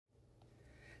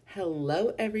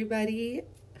Hello, everybody.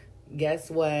 Guess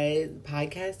what?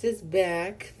 Podcast is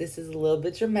back. This is a little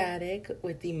bit dramatic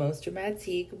with the most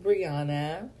dramatique,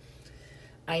 Brianna.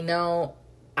 I know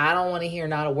I don't want to hear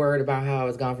not a word about how I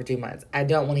was gone for 2 months. I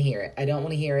don't want to hear it. I don't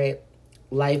want to hear it.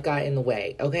 Life got in the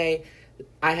way, okay?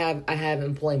 I have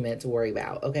employment to worry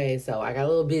about, okay? So I got a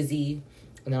little busy.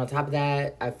 And then on top of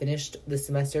that, I finished the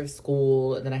semester of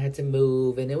school. And then I had to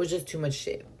move. And it was just too much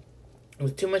shit. It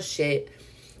was too much shit.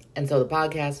 And so the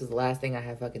podcast was the last thing I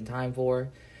had fucking time for.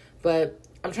 But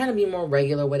I'm trying to be more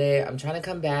regular with it. I'm trying to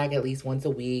come back at least once a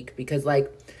week. Because,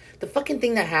 like, the fucking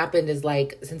thing that happened is,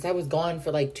 like, since I was gone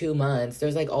for, like, 2 months,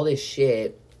 there's, like, all this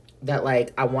shit that,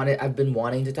 like, I've been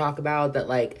wanting to talk about. That,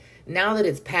 like, now that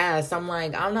it's passed, I'm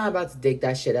like, I'm not about to dig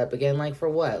that shit up again. Like, for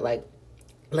what? Like,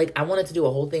 I wanted to do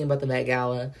a whole thing about the Met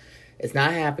Gala. It's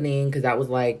not happening because that was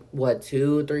like,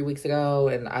 2-3 weeks ago,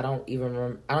 and I don't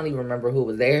even remember who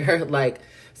was there. Like,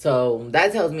 so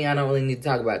that tells me I don't really need to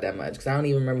talk about that much because I don't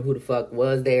even remember who the fuck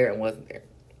was there and wasn't there.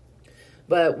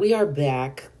 But we are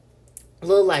back. A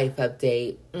little life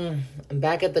update. I'm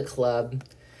back at the club.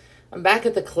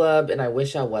 And I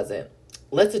wish I wasn't.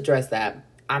 Let's address that.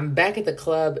 I'm back at the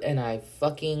club and I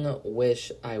fucking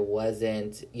wish I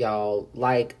wasn't, y'all.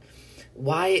 Like,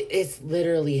 why? It's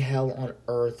literally hell on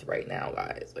earth right now,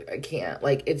 guys. Like, I can't.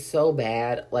 Like, it's so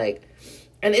bad. Like,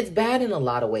 and it's bad in a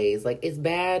lot of ways. Like, it's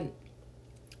bad.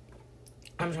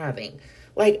 I'm trying to think.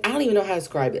 Like, I don't even know how to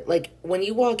describe it. Like, when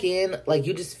you walk in, like,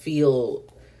 you feel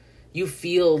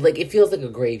like it feels like a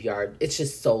graveyard. It's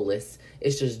just soulless.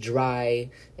 It's just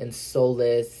dry and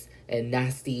soulless and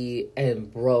nasty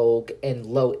and broke and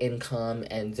low income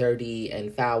and dirty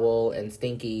and foul and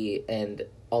stinky and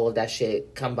all of that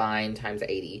shit combined times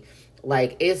 80.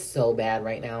 Like, it's so bad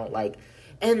right now. Like,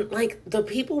 and, like, the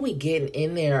people we get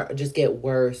in there just get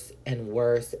worse and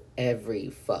worse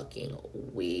every fucking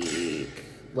week.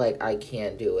 Like, I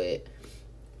can't do it.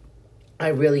 I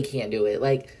really can't do it.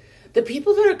 Like, the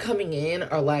people that are coming in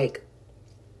are, like,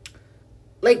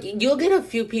 you'll get a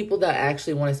few people that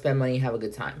actually want to spend money and have a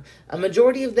good time. A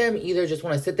majority of them either just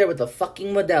want to sit there with a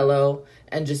fucking Modelo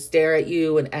and just stare at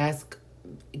you and ask,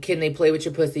 can they play with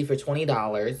your pussy for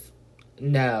 $20?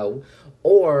 No.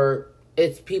 Or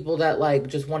it's people that, like,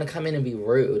 just want to come in and be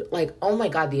rude. Like, oh my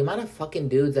God, the amount of fucking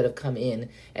dudes that have come in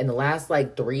the last,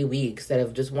 like, 3 weeks that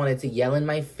have just wanted to yell in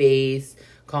my face,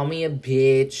 call me a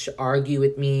bitch, argue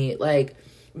with me. Like,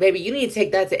 baby, you need to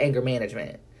take that to anger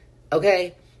management.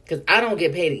 Okay? Because I don't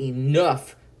get paid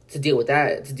enough to deal with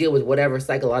that, to deal with whatever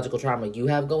psychological trauma you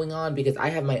have going on, because I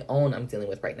have my own I'm dealing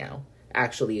with right now,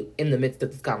 actually, in the midst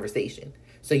of this conversation.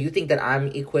 So you think that I'm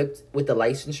equipped with the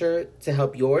licensure to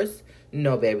help yours?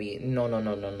 No, baby.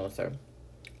 No, sir.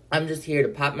 I'm just here to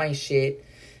pop my shit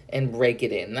and break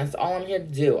it in. That's all I'm here to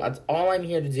do. That's all I'm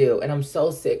here to do. And I'm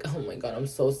so sick. Oh, my God. I'm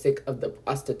so sick of the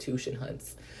prostitution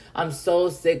hunts. I'm so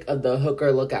sick of the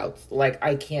hooker lookouts. Like,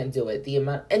 I can't do it.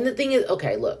 And the thing is,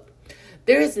 okay, look.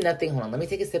 There is nothing. Hold on. Let me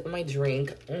take a sip of my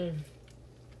drink.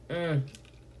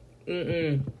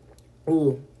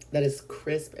 Ooh. That is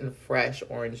crisp and fresh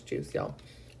orange juice, y'all.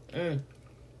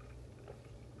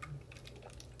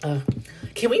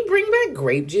 Can we bring back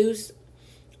grape juice?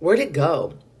 Where'd it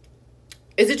go?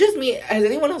 Is it just me? Has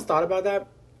anyone else thought about that?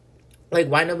 Like,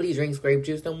 why nobody drinks grape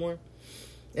juice no more?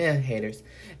 Haters.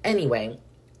 Anyway,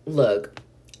 look,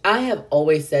 I have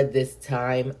always said this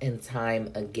time and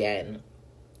time again.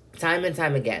 Time and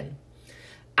time again.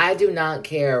 I do not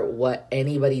care what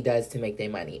anybody does to make their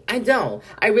money. I don't.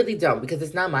 I really don't, because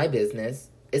it's not my business.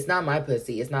 It's not my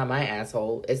pussy. It's not my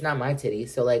asshole. It's not my titty.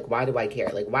 So, like, why do I care?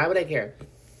 Like, why would I care?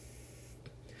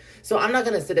 So I'm not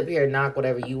going to sit up here and knock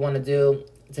whatever you want to do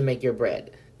to make your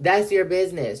bread. That's your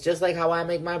business. Just like how I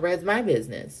make my bread's my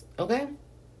business. Okay?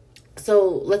 So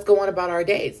let's go on about our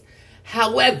days.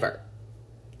 However,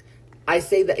 I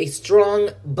say that a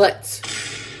strong but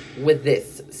with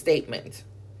this statement.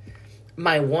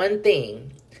 My one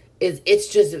thing is it's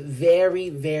just very,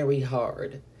 very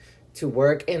hard to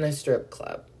work in a strip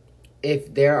club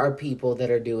if there are people that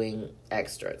are doing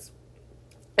extras.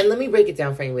 And let me break it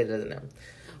down for anybody that doesn't know.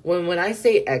 When I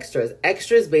say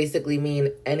extras basically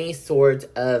mean any sort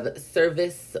of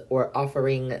service or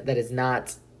offering that is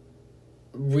not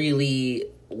really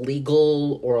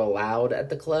legal or allowed at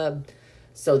the club.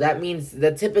 So that means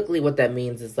that typically what that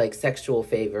means is like sexual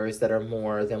favors that are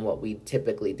more than what we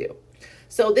typically do.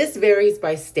 So this varies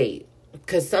by state,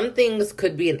 because some things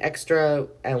could be an extra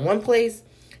at one place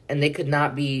and they could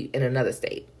not be in another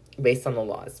state based on the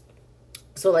laws.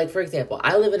 So, like, for example,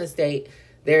 I live in a state,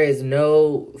 there is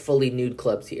no fully nude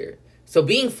clubs here. So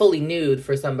being fully nude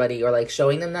for somebody or like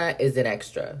showing them that is an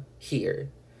extra here.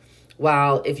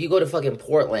 While if you go to fucking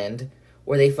Portland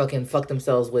where they fucking fuck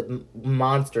themselves with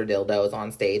monster dildos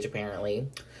on stage, apparently.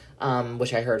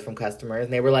 Which I heard from customers.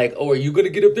 And they were like, oh, are you going to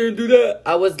get up there and do that?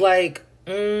 I was like,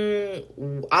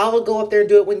 I'll go up there and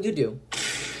do it when you do.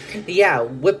 Yeah,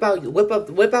 whip out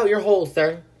your hole,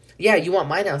 sir. Yeah, you want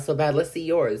mine out so bad. Let's see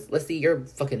yours. Let's see your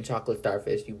fucking chocolate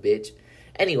starfish, you bitch.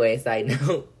 Anyway, side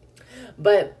note.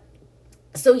 But,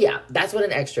 so yeah, that's what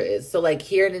an extra is. So, like,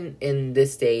 here in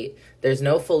this state, there's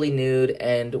no fully nude,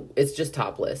 and it's just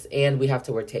topless. And we have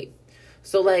to wear tape.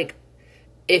 So, like,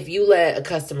 if you let a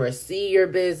customer see your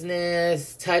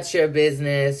business, touch your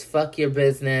business, fuck your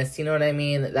business, you know what I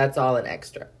mean? That's all an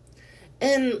extra.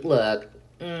 And look,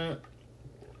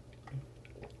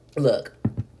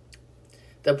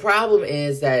 the problem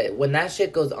is that when that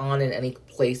shit goes on in any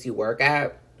place you work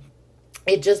at,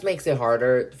 it just makes it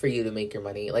harder for you to make your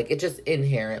money. Like, it just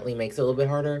inherently makes it a little bit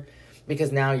harder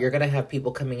because now you're going to have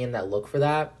people coming in that look for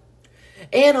that.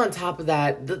 And on top of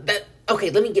that,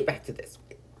 okay, let me get back to this.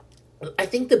 I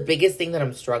think the biggest thing that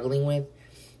I'm struggling with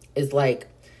is, like,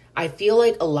 I feel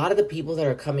like a lot of the people that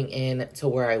are coming in to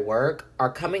where I work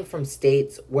are coming from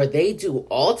states where they do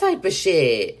all type of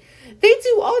shit. They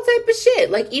do all type of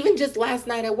shit. Like, even just last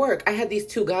night at work, I had these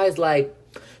two guys like,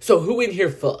 so who in here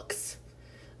fucks?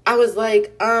 I was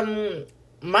like,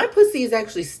 my pussy is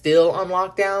actually still on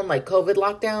lockdown, like COVID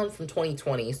lockdown from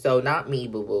 2020. So not me,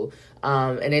 boo-boo.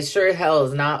 And it sure hell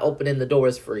is not opening the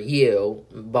doors for you,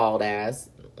 bald ass.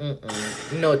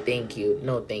 No, thank you.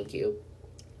 No, thank you.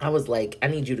 I was like, I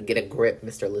need you to get a grip,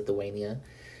 Mr. Lithuania.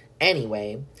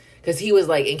 Anyway, because he was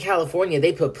like, in California,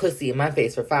 they put pussy in my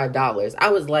face for $5. I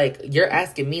was like, you're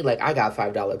asking me like I got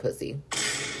 $5 pussy.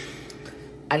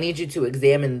 I need you to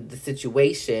examine the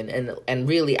situation. And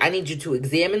really, I need you to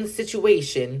examine the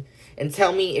situation and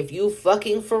tell me if you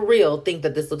fucking for real think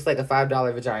that this looks like a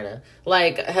 $5 vagina.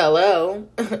 Like, hello?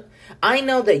 I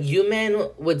know that you men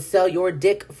would sell your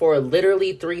dick for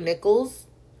literally 3 nickels.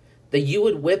 That you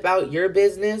would whip out your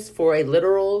business for a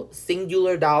literal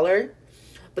singular dollar.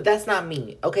 But that's not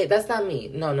me. Okay, that's not me.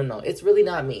 No. It's really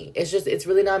not me. It's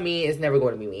really not me. It's never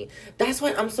going to be me. That's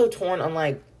why I'm so torn. I'm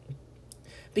like,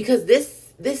 because this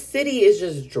city is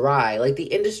just dry. Like, the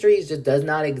industry just does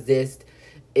not exist.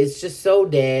 It's just so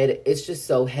dead. It's just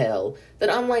so hell. That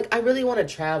I'm like, I really want to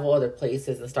travel other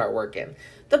places and start working.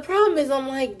 The problem is, I'm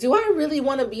like, do I really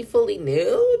want to be fully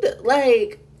nude?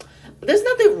 Like, there's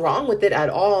nothing wrong with it at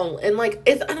all. And, like,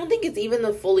 I don't think it's even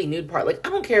the fully nude part. Like, I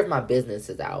don't care if my business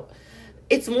is out.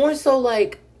 It's more so,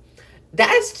 like,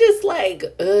 that's just,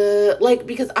 like,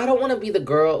 because I don't want to be the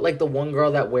girl, like, the one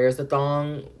girl that wears the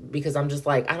thong, because I'm just,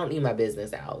 like, I don't need my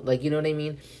business out. Like, you know what I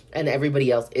mean? And everybody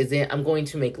else isn't. I'm going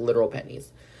to make literal pennies.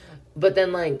 But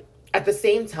then, like, at the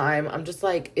same time, I'm just,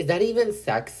 like, is that even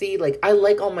sexy? Like, I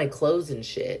like all my clothes and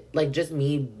shit. Like, just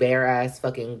me bare-ass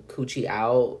fucking coochie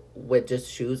out with just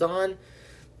shoes on.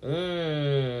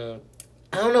 I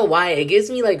don't know why. It gives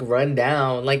me, like, run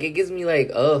down. Like, it gives me, like,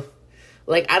 ugh.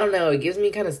 Like, I don't know. It gives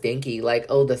me kind of stinky. Like,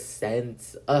 oh, the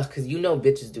scents. Ugh, because you know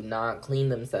bitches do not clean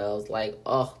themselves. Like,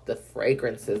 ugh, the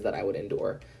fragrances that I would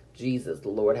endure. Jesus, the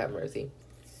Lord have mercy.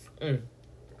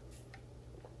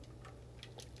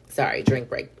 Sorry, drink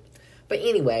break. But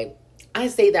anyway, I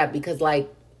say that because,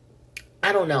 like,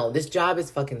 I don't know. This job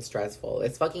is fucking stressful.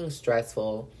 It's fucking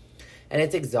stressful. And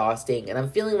it's exhausting. And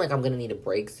I'm feeling like I'm going to need a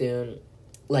break soon.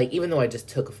 Like, even though I just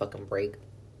took a fucking break,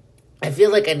 I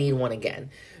feel like I need one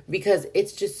again. Because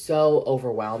it's just so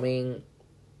overwhelming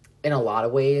in a lot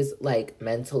of ways. Like,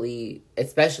 mentally,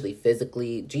 especially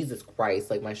physically. Jesus Christ,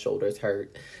 like, my shoulders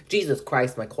hurt. Jesus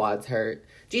Christ, my quads hurt.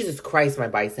 Jesus Christ, my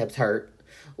biceps hurt.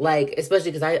 Like,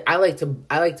 especially because I like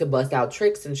to bust out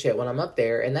tricks and shit when I'm up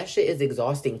there. And that shit is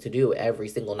exhausting to do every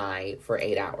single night for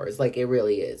 8 hours. Like, it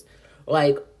really is.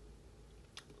 Like,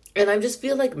 and I just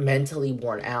feel, like, mentally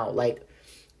worn out. Like,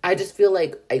 I just feel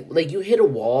like, you hit a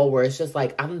wall where it's just,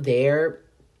 like, I'm there.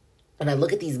 And I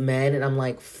look at these men and I'm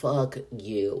like, fuck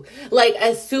you. Like,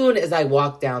 as soon as I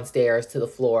walk downstairs to the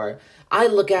floor, I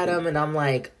look at them and I'm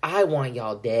like, I want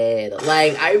y'all dead.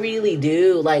 Like, I really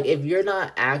do. Like, if you're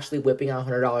not actually whipping out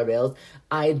 $100 bills,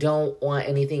 I don't want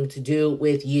anything to do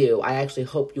with you. I actually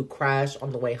hope you crash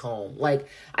on the way home. Like,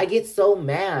 I get so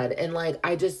mad. And, like,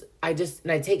 I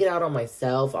take it out on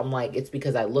myself. I'm like, it's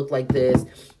because I look like this.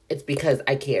 It's because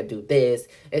I can't do this.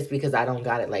 It's because I don't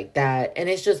got it like that. And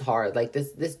it's just hard. Like,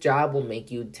 this job will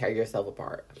make you tear yourself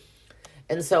apart.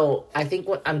 And so I think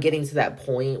when I'm getting to that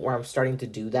point where I'm starting to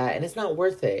do that, and it's not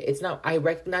worth it. It's not. I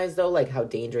recognize, though, like, how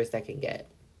dangerous that can get.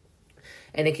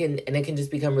 And it can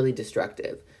just become really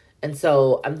destructive. And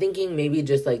so I'm thinking maybe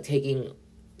just, like, taking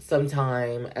some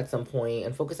time at some point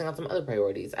and focusing on some other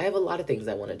priorities. I have a lot of things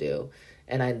I want to do.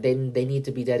 And they need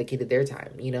to be dedicated their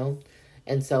time, you know?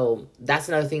 And so that's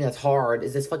another thing that's hard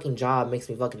is this fucking job makes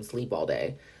me fucking sleep all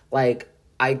day. Like,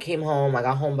 I came home, I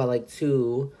got home by like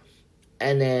 2,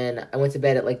 and then I went to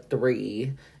bed at like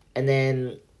 3, and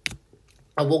then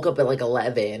I woke up at like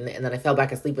 11, and then I fell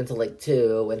back asleep until like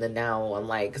 2, and then now I'm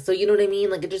like, so you know what I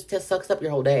mean? Like, it just sucks up your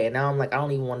whole day, and now I'm like, I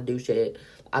don't even want to do shit.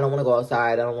 I don't want to go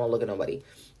outside. I don't want to look at nobody.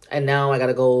 And now I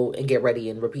gotta go and get ready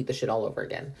and repeat the shit all over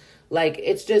again. Like,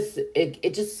 it's just,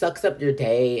 it just sucks up your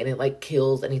day, and it like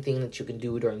kills anything that you can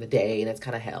do during the day, and it's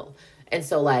kind of hell. And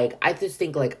so like, I just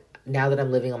think like, now that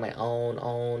I'm living on my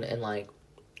own, and like,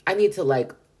 I need to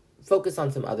like focus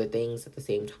on some other things at the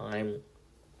same time,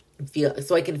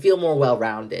 so I can feel more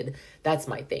well-rounded. That's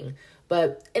my thing.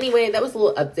 But anyway, that was a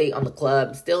little update on the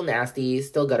club. Still nasty,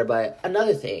 still gutter butt.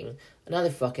 Another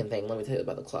fucking thing, let me tell you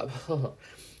about the club.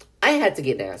 I had to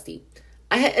get nasty.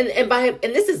 And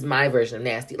this is my version of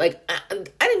nasty. Like, I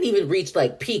didn't even reach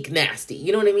like peak nasty.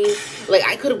 You know what I mean? Like,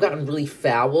 I could have gotten really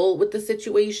foul with the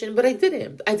situation, but I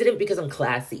didn't. I didn't because I'm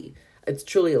classy. It's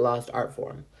truly a lost art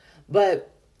form.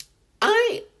 But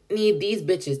I need these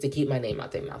bitches to keep my name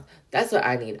out their mouth. That's what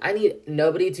I need. I need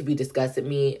nobody to be discussing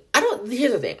me.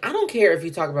 Here's the thing. I don't care if you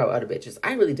talk about other bitches.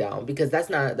 I really don't, because that's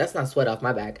not sweat off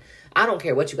my back. I don't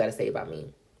care what you got to say about me.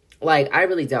 Like, I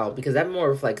really don't, because that more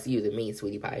reflects you than me,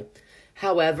 sweetie pie.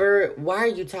 However, why are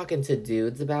you talking to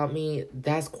dudes about me?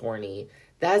 That's corny.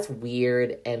 That's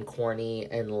weird and corny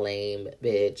and lame,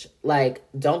 bitch. Like,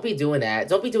 don't be doing that.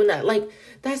 Don't be doing that. Like,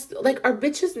 that's, like, are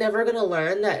bitches never gonna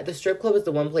learn that the strip club is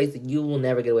the one place that you will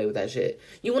never get away with that shit?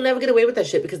 You will never get away with that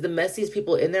shit because the messiest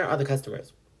people in there are the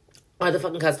customers. Are the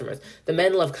fucking customers. The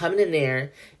men love coming in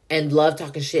there and love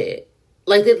talking shit.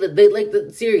 Like,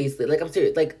 seriously, like, I'm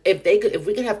serious. Like, if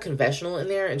we could have confessional in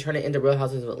there and turn it into Real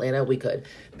Housewives of Atlanta, we could.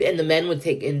 And the men would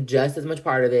take in just as much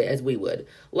part of it as we would.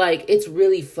 Like, it's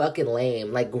really fucking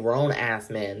lame. Like,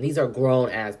 grown-ass men. These are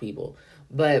grown-ass people.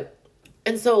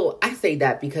 And so, I say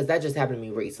that because that just happened to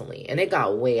me recently. And it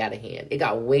got way out of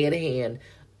hand.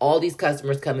 All these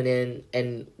customers coming in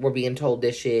and were being told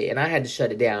this shit. And I had to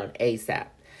shut it down ASAP.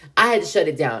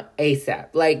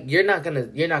 Like, you're not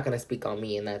gonna speak on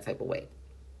me in that type of way.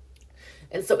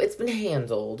 And so it's been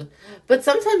handled. But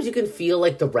sometimes you can feel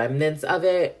like the remnants of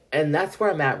it. And that's where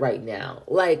I'm at right now.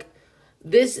 Like,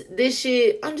 this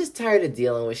shit, I'm just tired of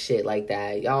dealing with shit like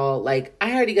that, y'all. Like,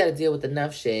 I already got to deal with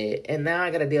enough shit. And now I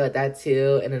got to deal with that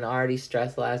too in an already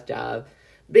stressful ass job.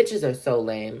 Bitches are so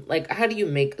lame. Like, how do you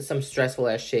make some stressful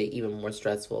ass shit even more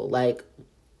stressful? Like,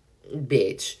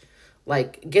 bitch.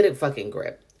 Like, get a fucking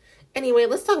grip. Anyway,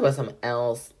 let's talk about something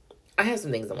else. I have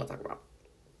some things I want to talk about.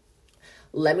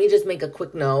 Let me just make a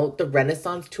quick note. The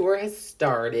Renaissance tour has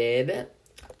started.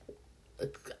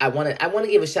 I want to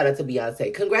give a shout out to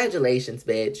Beyonce. Congratulations,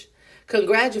 bitch.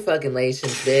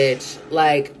 Congratulations, bitch.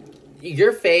 Like,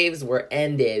 your faves were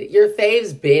ended. Your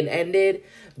faves been ended.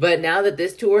 But now that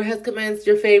this tour has commenced,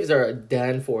 your faves are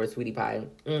done for, sweetie pie.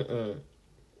 I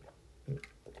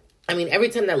mean, every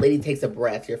time that lady takes a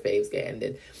breath, your faves get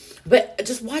ended. But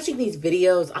just watching these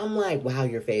videos, I'm like, wow,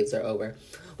 your faves are over.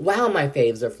 Wow, my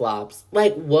faves are flops.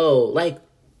 Like, whoa. Like,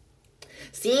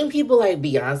 seeing people like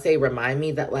Beyonce remind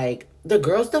me that, like, the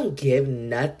girls don't give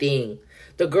nothing.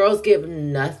 The girls give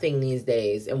nothing these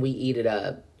days, and we eat it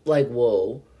up. Like,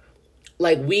 whoa.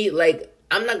 Like,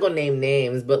 I'm not gonna name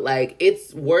names, but, like,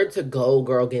 it's word to go,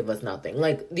 girl, give us nothing.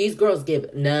 Like, these girls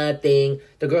give nothing.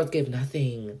 The girls give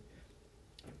nothing.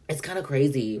 It's kind of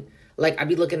crazy. Like, I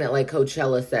be looking at, like,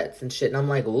 Coachella sets and shit, and I'm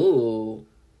like, ooh.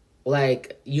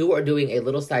 Like, you are doing a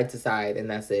little side to side, and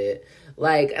that's it.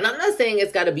 Like, and I'm not saying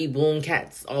it's got to be boom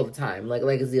cats all the time, like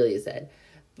Azealia said.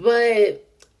 But,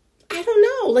 I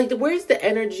don't know. Like, where's the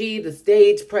energy, the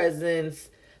stage presence,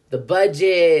 the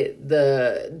budget,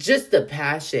 just the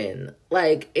passion?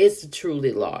 Like, it's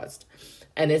truly lost.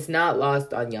 And it's not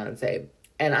lost on Beyonce.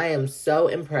 And I am so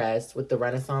impressed with the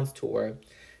Renaissance tour.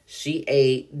 She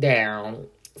ate down.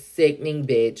 Sickening,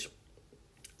 bitch.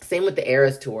 Same with the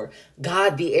Eras tour.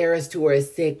 God, the Eras tour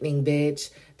is sickening, bitch.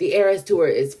 The Eras tour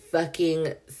is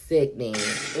fucking sickening.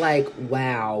 Like,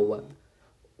 wow.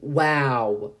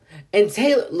 And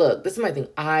Taylor, look, this is my thing.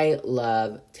 I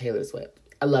love Taylor Swift.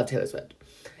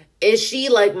 Is she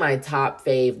like my top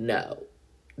fave? No.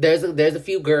 There's a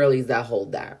few girlies that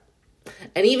hold that.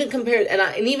 And even compared,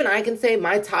 and even I can say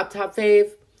my top fave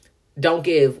don't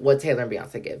give what Taylor and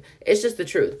Beyonce give. It's just the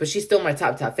truth. But she's still my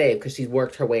top fave because she's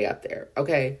worked her way up there,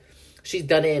 okay? She's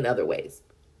done it in other ways.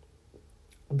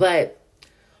 But,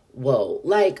 whoa.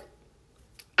 Like,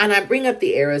 and I bring up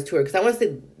the Eras tour because I want to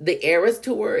say the Eras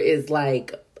tour is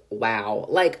like, wow.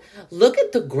 Like, look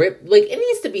at the grip. Like, it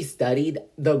needs to be studied,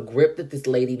 the grip that this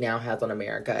lady now has on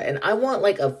America. And I want,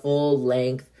 like, a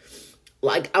full-length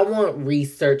like, I want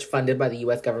research funded by the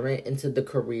U.S. government into the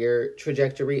career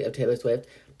trajectory of Taylor Swift,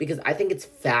 because I think it's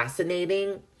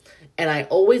fascinating. And I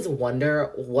always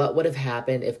wonder what would have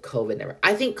happened if COVID never...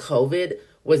 I think COVID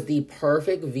was the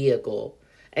perfect vehicle,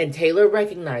 and Taylor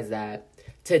recognized that,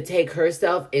 to take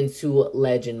herself into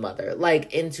legend mother.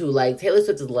 Like, into, like, Taylor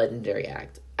Swift is a legendary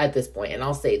act at this point, and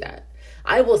I'll say that.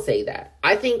 I will say that.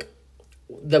 I think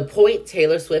the point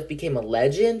Taylor Swift became a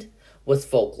legend was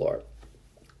folklore.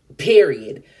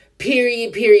 Period.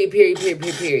 Period.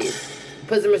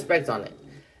 Put some respect on it.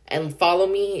 And follow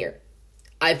me here.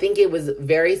 I think it was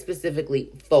very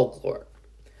specifically folklore.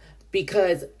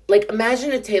 Because, like,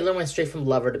 imagine if Taylor went straight from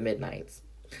Lover to Midnights.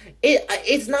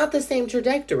 It's not the same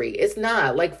trajectory. It's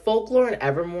not. Like, Folklore and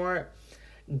Evermore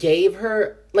gave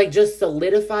her, like, just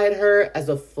solidified her as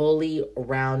a fully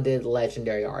rounded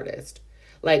legendary artist.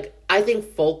 Like, I think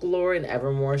Folklore and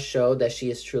Evermore showed that she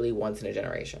is truly once in a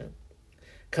generation.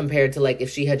 Compared to, like, if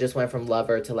she had just went from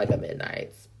Lover to, like, a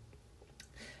Midnights.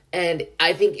 And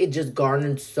I think it just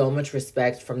garnered so much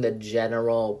respect from the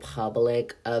general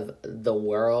public of the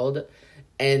world.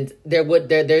 And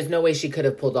there's no way she could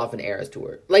have pulled off an Eras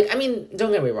tour. Like, I mean,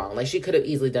 don't get me wrong. Like, she could have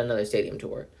easily done another stadium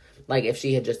tour. Like, if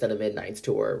she had just done a Midnights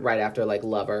tour right after, like,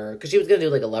 Lover. Because she was going to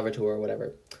do, like, a Lover tour or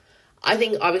whatever. I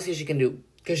think, obviously, she can do...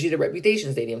 Because she did a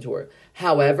Reputation stadium tour.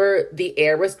 However, the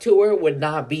Eras tour would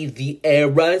not be the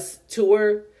Eras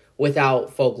tour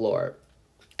without Folklore.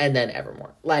 And then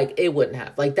Evermore. Like, it wouldn't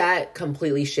have. Like, that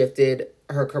completely shifted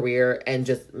her career and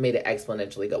just made it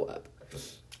exponentially go up.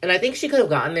 And I think she could have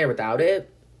gotten there without it.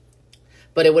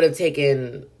 But it would have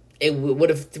taken... we would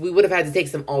have had to take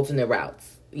some alternate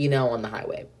routes, you know, on the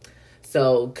highway.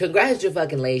 So,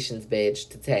 congratulations, bitch,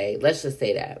 to Tay. Let's just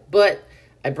say that. But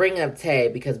I bring up Tay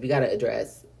because we got to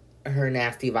address her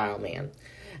nasty, vile man.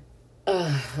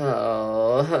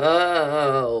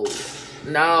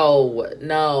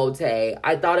 No, Tay.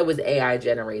 I thought it was AI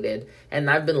generated. And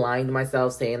I've been lying to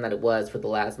myself saying that it was for the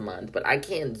last month. But I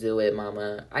can't do it,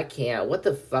 mama. I can't. What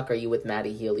the fuck are you with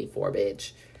Maddie Healy for,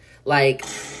 bitch? Like,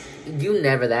 you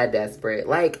never that desperate.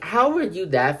 Like, how are you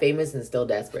that famous and still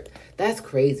desperate? That's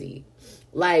crazy.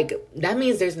 Like, that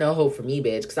means there's no hope for me,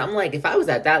 bitch. Because I'm like, if I was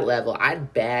at that level,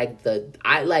 I'd bag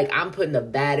I'm putting the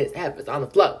baddest heifers on the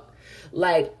floor.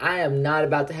 Like, I am not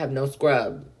about to have no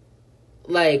scrub.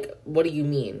 Like, what do you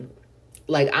mean?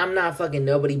 Like, I'm not fucking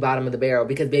nobody bottom of the barrel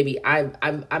because, baby, I'm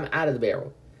out of the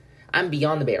barrel. I'm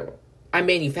beyond the barrel. I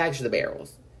manufacture the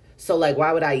barrels. So, like,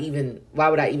 why would I even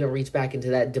reach back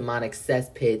into that demonic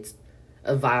cesspit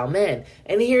of vile men?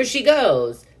 And here she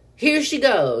goes. Here she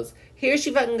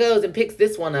fucking goes and picks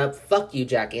this one up. Fuck you,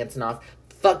 Jack Antonoff.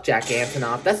 Fuck Jack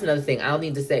Antonoff. That's another thing I don't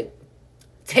need to say.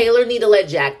 Taylor need to let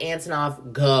Jack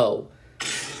Antonoff go.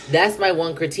 That's my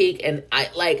one critique. And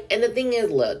and the thing is,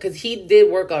 look, because he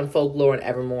did work on Folklore and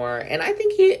Evermore, and I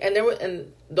think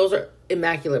and those are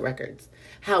immaculate records.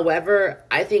 However,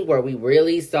 I think where we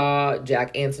really saw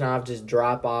Jack Antonoff just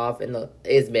drop off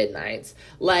is Midnights.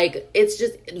 Like, it's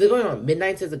just, going on.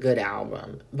 Midnights is a good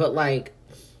album, but like,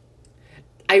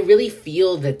 I really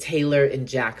feel the Taylor and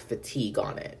Jack fatigue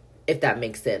on it, if that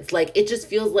makes sense. Like, it just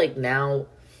feels like now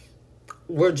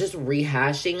we're just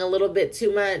rehashing a little bit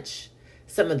too much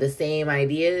some of the same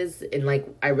ideas. And like,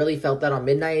 I really felt that on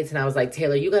Midnights, and I was like,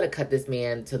 Taylor, you gotta cut this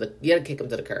man you gotta kick him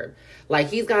to the curb. Like,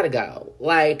 he's gotta go.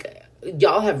 Like,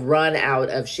 y'all have run out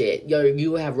of shit.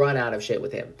 You have run out of shit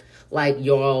with him. Like,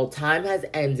 your time has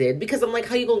ended. Because I'm like,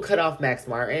 how you gonna cut off Max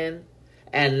Martin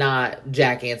and not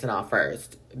Jack Antonoff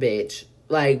first, bitch?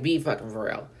 Like, be fucking for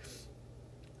real.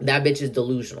 That bitch is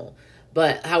delusional.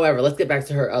 But, however, let's get back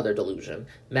to her other delusion.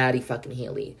 Maddie fucking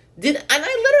Healy. And I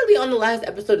literally, on the last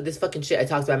episode of this fucking shit, I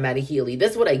talked about Maddie Healy.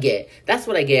 That's what I get.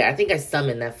 I think I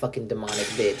summoned that fucking demonic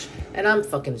bitch. And I'm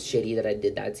fucking shitty that I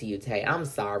did that to you, Tay. I'm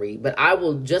sorry. But I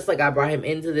will, just like I brought him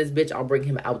into this bitch, I'll bring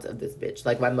him out of this bitch.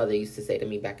 Like my mother used to say to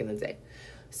me back in the day.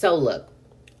 So, look.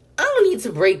 I don't need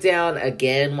to break down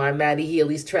again why Maddie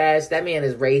Healy's trash. That man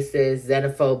is racist,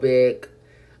 xenophobic,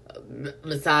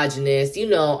 misogynist, you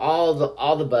know, all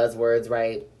the buzzwords,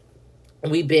 right?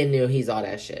 We been knew he's all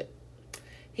that shit.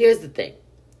 Here's the thing.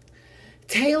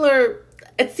 Taylor,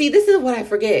 and see, this is what I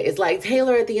forget. It's like,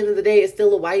 Taylor, at the end of the day, is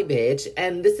still a white bitch,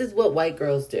 and this is what white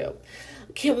girls do.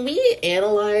 Can we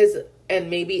analyze and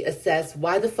maybe assess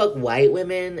why the fuck white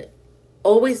women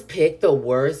always pick the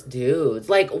worst dudes?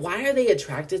 Like, why are they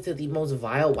attracted to the most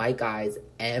vile white guys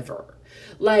ever?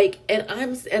 Like, and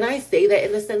I say that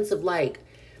in the sense of, like,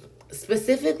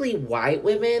 specifically white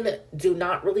women do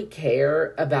not really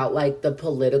care about, like, the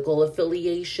political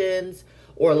affiliations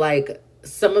or, like,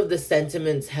 some of the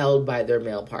sentiments held by their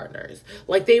male partners.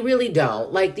 Like, they really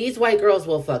don't. Like, these white girls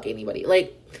will fuck anybody.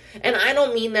 Like, and I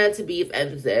don't mean that to be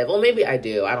offensive. Well, maybe I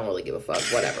do. I don't really give a fuck.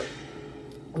 Whatever.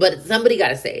 But somebody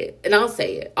gotta say it. And I'll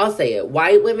say it. I'll say it.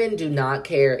 White women do not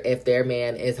care if their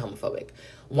man is homophobic.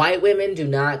 White women do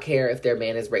not care if their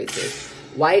man is racist.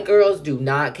 White girls do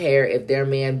not care if their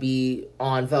man be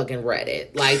on fucking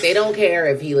Reddit. Like, they don't care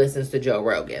if he listens to Joe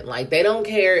Rogan. Like, they don't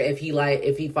care if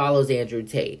he follows Andrew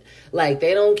Tate. Like,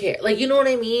 they don't care. Like, you know what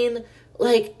I mean?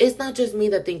 Like, it's not just me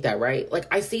that think that, right?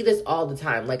 Like, I see this all the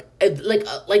time. Like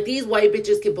these white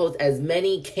bitches can post as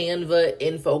many Canva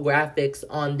infographics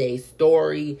on their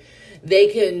story. They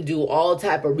can do all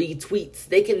type of retweets.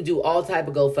 They can do all type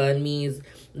of GoFundMes.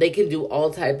 They can do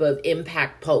all type of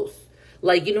impact posts.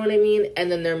 Like, you know what I mean?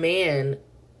 And then their man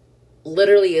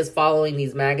literally is following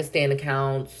these Magistan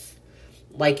accounts,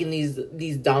 like in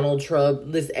these Donald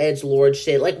Trump, this edgelord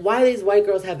shit. Like, why do these white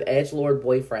girls have edgelord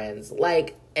boyfriends?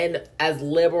 Like, and as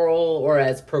liberal or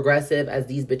as progressive as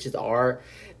these bitches are,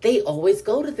 they always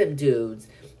go to them dudes.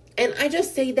 And I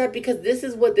just say that because this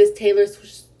is what this Taylor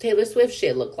Swift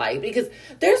shit look like. Because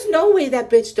there's no way that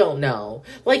bitch don't know.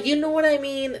 Like, you know what I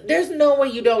mean? There's no way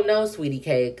you don't know, sweetie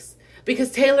cakes.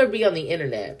 Because Taylor be on the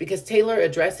internet. Because Taylor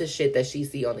addresses shit that she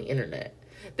see on the internet.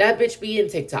 That bitch be in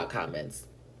TikTok comments.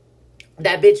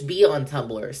 That bitch be on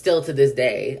Tumblr. Still to this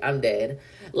day. I'm dead.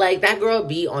 Like, that girl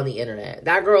be on the internet.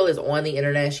 That girl is on the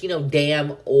internet. She know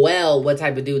damn well what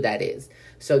type of dude that is.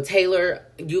 So, Taylor,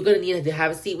 you're going to need to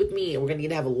have a seat with me. And we're going to need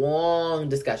to have a long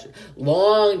discussion.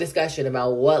 Long discussion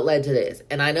about what led to this.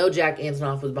 And I know Jack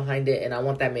Antonoff was behind it. And I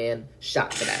want that man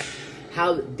shot for that.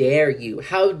 How dare you?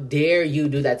 How dare you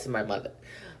do that to my mother?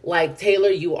 Like, Taylor,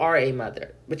 you are a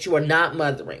mother, but you are not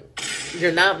mothering.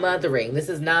 You're not mothering. This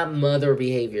is not mother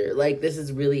behavior. Like, this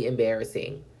is really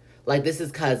embarrassing. Like, this is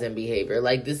cousin behavior.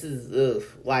 Like, this is, ugh,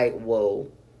 like,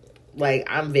 whoa. Like,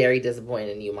 I'm very disappointed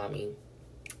in you, mommy.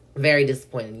 Very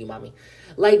disappointed in you, mommy.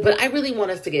 Like, but I really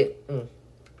want us to get,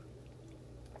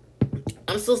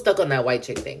 I'm still stuck on that white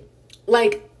chick thing.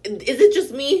 Like, is it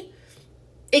just me?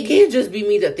 It can't just be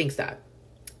me that thinks that.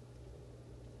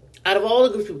 Out of all the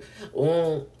groups of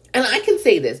people, and I can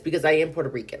say this because I am Puerto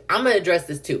Rican. I'm going to address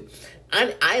this too.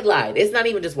 I lied. It's not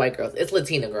even just white girls. It's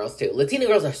Latina girls too. Latina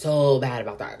girls are so bad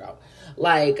about that, girl.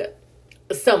 Like,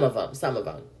 some of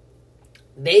them.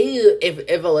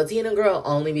 If a Latina girl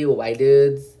only be with white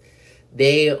dudes,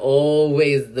 they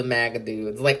always the MAGA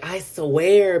dudes. Like, I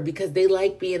swear, because they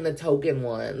like being the token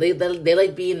one. They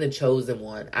like being the chosen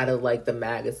one out of like the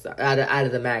MAGA, out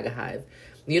of the MAGA hive.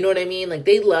 You know what I mean? Like,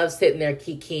 they love sitting there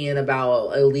kikiing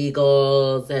about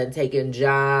illegals and taking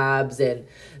jobs and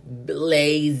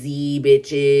lazy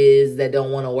bitches that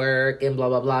don't want to work and blah,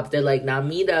 blah, blah. But they're like, nah,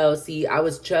 me though. See, I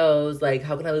was chose. Like,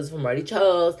 how can I lose if I'm already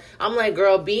chose? I'm like,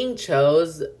 girl, being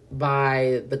chose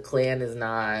by the clan is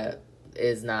not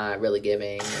really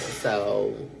giving.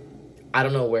 So I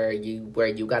don't know where you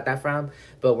got that from,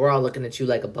 but we're all looking at you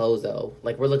like a bozo.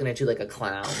 Like, we're looking at you like a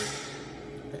clown.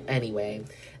 Anyway,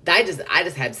 I just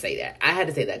had to say that. I had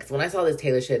to say that because when I saw this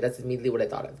Taylor shit, that's immediately what I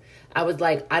thought of. I was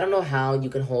like, I don't know how you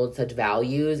can hold such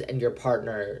values and your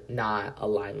partner not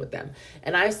align with them.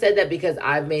 And I've said that because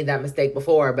I've made that mistake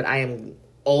before, but I am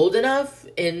old enough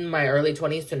in my early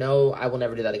 20s to know I will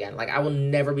never do that again. Like, I will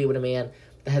never be with a man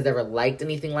that has ever liked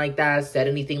anything like that, said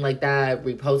anything like that,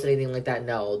 reposted anything like that.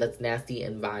 No, that's nasty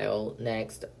and vile.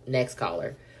 Next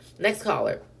caller.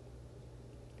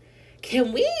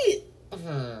 Can we...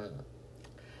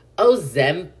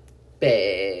 Ozempic.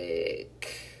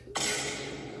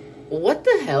 What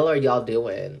the hell are y'all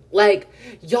doing? Like,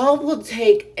 y'all will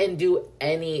take and do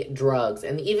any drugs.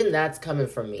 And even that's coming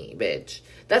from me, bitch.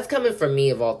 That's coming from me,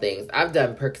 of all things. I've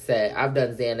done Percocet. I've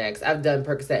done Xanax. I've done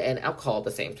Percocet and alcohol at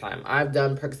the same time. I've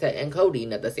done Percocet and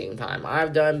codeine at the same time.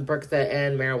 I've done Percocet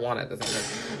and marijuana at the same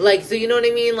time. Like, so you know what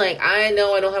I mean? Like, I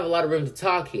know I don't have a lot of room to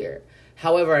talk here.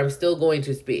 However, I'm still going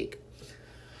to speak.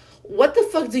 What the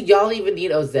fuck do y'all even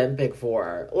need Ozempic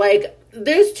for? Like,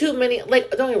 there's too many, like,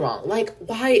 don't get me wrong, like,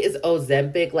 why is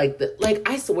Ozempic, like,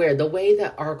 I swear, the way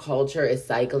that our culture is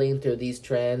cycling through these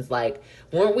trends, like,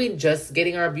 weren't we just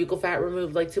getting our buccal fat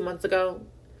removed, like, 2 months ago?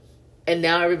 And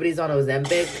now everybody's on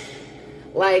Ozempic?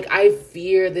 Like, I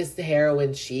fear this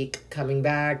heroin chic coming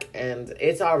back, and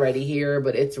it's already here,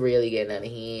 but it's really getting out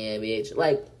of hand, bitch.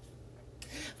 Like,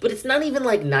 but it's not even,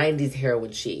 like, 90s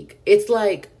heroin chic. It's,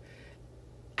 like,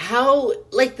 how,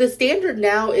 like, the standard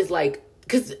now is, like,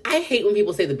 because I hate when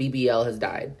people say the BBL has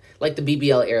died. Like, the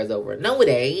BBL era is over. No, it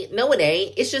ain't.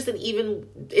 It's just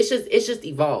it's just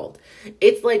evolved.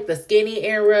 It's like the skinny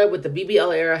era with the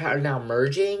BBL era are now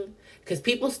merging. Because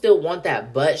people still want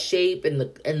that butt shape and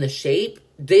the shape.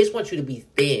 They just want you to be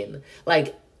thin.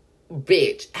 Like,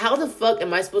 bitch, how the fuck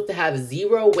am I supposed to have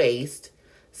zero waist,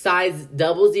 size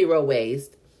 00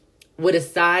 waist, with a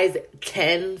size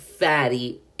 10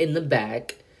 fatty in the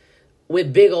back,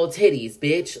 with big old titties,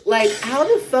 bitch? Like, how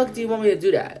the fuck do you want me to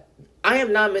do that? I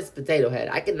am not Miss Potato Head.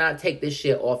 I cannot take this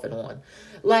shit off and on.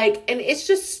 Like, and it's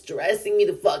just stressing me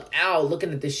the fuck out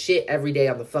looking at this shit every day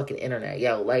on the fucking internet.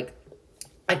 Yo, like,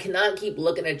 I cannot keep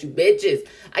looking at you bitches.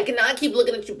 I cannot keep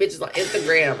looking at you bitches on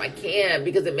Instagram. I can't,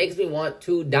 because it makes me want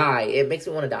to die. It makes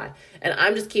me want to die. And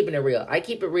I'm just keeping it real. I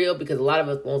keep it real because a lot of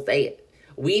us won't say it.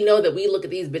 We know that we look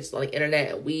at these bitches on the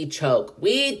internet and we choke.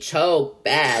 We choke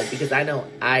bad, because I know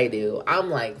I do. I'm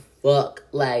like, fuck.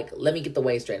 Like, let me get the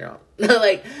waist strainer on.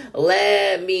 Like,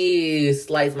 let me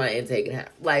slice my intake in half.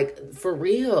 Like, for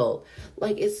real.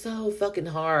 Like, it's so fucking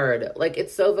hard. Like,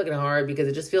 it's so fucking hard because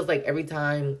it just feels like every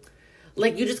time,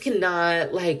 like, you just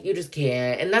cannot, like, you just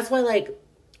can't. And that's why, like,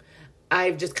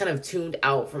 I've just kind of tuned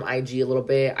out from IG a little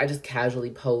bit. I just casually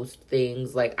post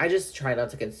things. Like, I just try not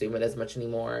to consume it as much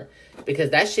anymore, because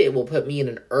that shit will put me in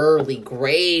an early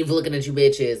grave looking at you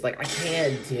bitches. Like, I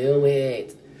can't do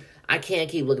it. I can't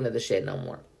keep looking at the shit no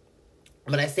more.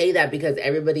 But I say that because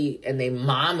everybody and their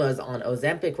mama's on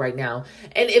Ozempic right now.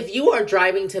 And if you are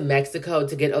driving to Mexico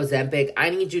to get Ozempic,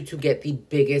 I need you to get the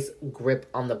biggest grip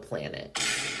on the planet.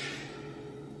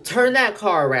 Turn that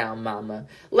car around, mama.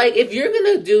 Like, if you're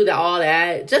going to do all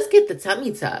that, just get the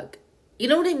tummy tuck. You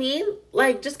know what I mean?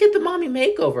 Like, just get the mommy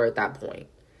makeover at that point.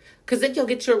 Because then you'll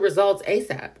get your results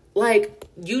ASAP. Like,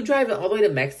 you driving all the way to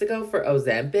Mexico for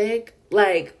Ozempic?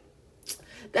 Like,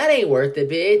 that ain't worth it,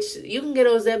 bitch. You can get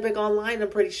Ozempic online, I'm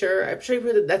pretty sure. I'm sure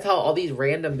that's how all these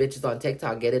random bitches on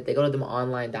TikTok get it. They go to them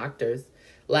online doctors.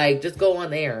 Like, just go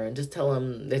on there and just tell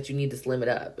them that you need to slim it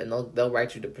up, and they'll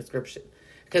write you the prescription.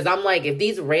 Because I'm like, if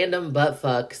these random butt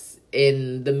fucks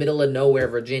in the middle of nowhere,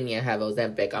 Virginia, have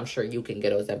Ozempic, I'm sure you can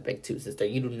get Ozempic too, sister.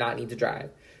 You do not need to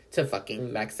drive to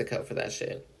fucking Mexico for that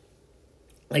shit.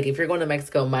 Like, if you're going to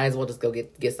Mexico, might as well just go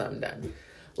get something done.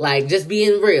 Like, just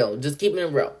being real. Just keeping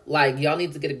it real. Like, y'all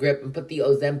need to get a grip and put the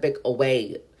Ozempic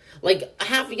away. Like,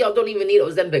 half of y'all don't even need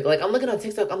Ozempic. Like, I'm looking on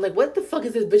TikTok. I'm like, what the fuck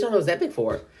is this bitch on Ozempic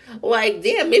for? Like,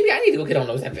 damn, maybe I need to go get on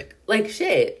Ozempic. Like,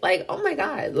 shit. Like, oh my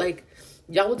God. Like,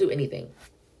 y'all will do anything.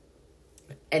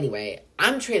 Anyway,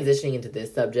 I'm transitioning into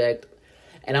this subject,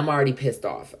 and I'm already pissed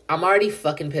off. I'm already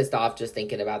fucking pissed off just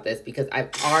thinking about this, because I've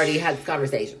already had this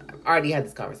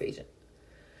conversation.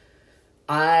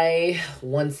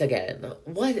 Once again,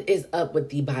 what is up with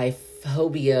the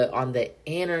biphobia on the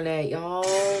internet, y'all?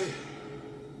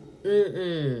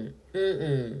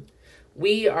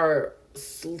 We are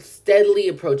steadily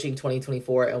approaching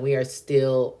 2024, and we are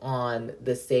still on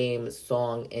the same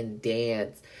song and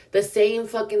dance. The same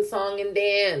fucking song and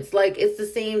dance. Like, it's the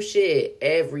same shit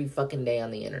every fucking day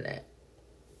on the internet.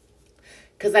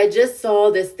 Because I just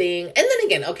saw this thing. And then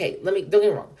again, okay, don't get me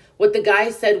wrong. What the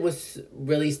guy said was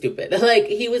really stupid. Like,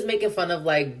 he was making fun of,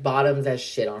 like, bottoms as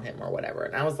shit on him or whatever.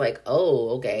 And I was like,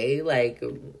 oh, okay. Like,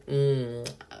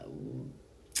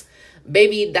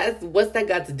 baby, what's that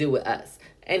got to do with us?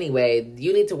 Anyway,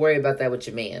 you need to worry about that with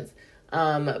your mans.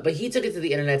 But he took it to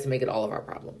the internet to make it all of our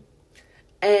problem.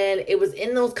 And it was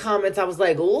in those comments, I was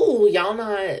like, ooh, y'all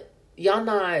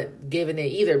not giving it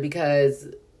either, because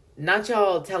not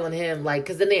y'all telling him, like,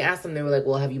 because then they asked him, they were like,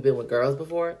 well, have you been with girls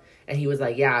before? And he was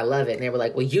like, yeah, I love it. And they were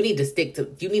like, well, you need to stick to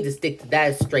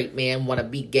that straight man, want to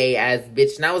be gay ass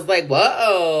bitch. And I was like,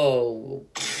 whoa.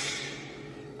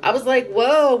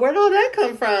 Where'd all that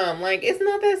come from? Like, it's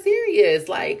not that serious.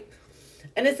 Like,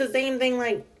 and it's the same thing,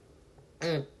 like,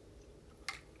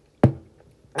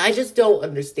 I just don't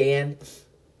understand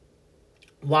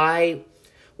why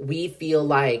we feel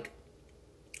like,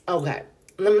 okay,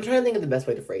 I'm trying to think of the best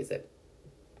way to phrase it.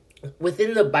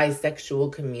 Within the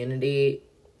bisexual community,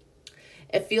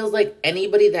 it feels like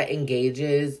anybody that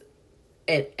engages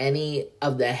in any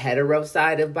of the hetero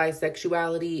side of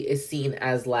bisexuality is seen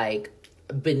as, like,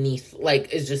 beneath,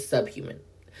 like, is just subhuman.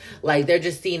 Like, they're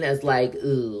just seen as, like,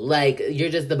 ooh, like, you're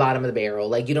just the bottom of the barrel.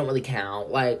 Like, you don't really count.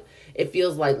 Like, it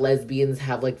feels like lesbians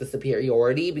have, like, the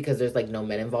superiority because there's, like, no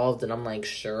men involved. And I'm like,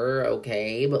 sure,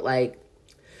 okay. But, like,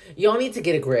 y'all need to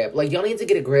get a grip. Like, y'all need to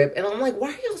get a grip. And I'm like,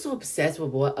 why are y'all so obsessed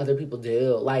with what other people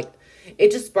do? Like,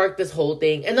 it just sparked this whole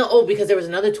thing. And then, because there was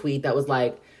another tweet that was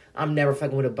like, I'm never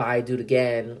fucking with a bi dude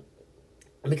again.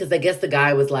 Because I guess the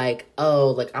guy was like, oh,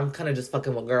 like, I'm kind of just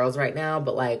fucking with girls right now.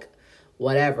 But, like,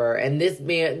 whatever. And this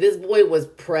boy was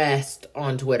pressed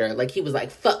on Twitter. Like, he was like,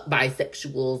 fuck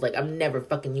bisexuals. Like, I'm never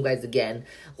fucking you guys again.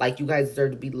 Like, you guys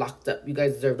deserve to be locked up. You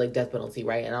guys deserve, like, death penalty,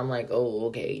 right? And I'm like, oh,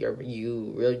 okay,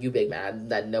 you big mad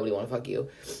that nobody want to fuck you.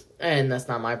 And that's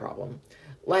not my problem.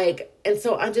 Like, and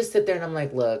so I just sit there and I'm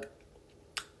like, look,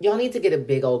 y'all need to get a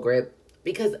big old grip,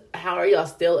 because how are y'all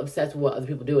still obsessed with what other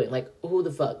people doing? Like, who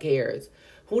the fuck cares?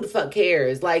 Who the fuck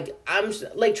cares? Like,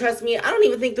 trust me, I don't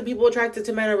even think the people attracted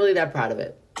to men are really that proud of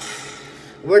it.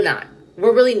 We're not.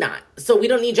 We're really not. So we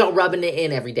don't need y'all rubbing it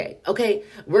in every day, okay?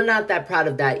 We're not that proud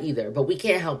of that either, but we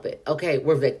can't help it, okay?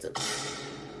 We're victims.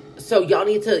 So y'all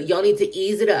need to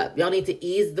ease it up. Y'all need to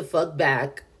ease the fuck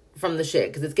back from the shit,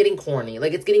 because it's getting corny.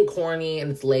 Like, it's getting corny,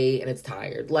 and it's late, and it's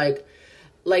tired. Like,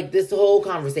 this whole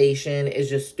conversation is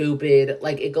just stupid.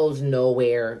 Like, it goes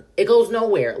nowhere. It goes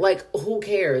nowhere. Like, who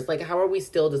cares? Like, how are we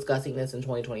still discussing this in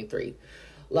 2023?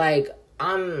 Like,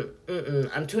 I'm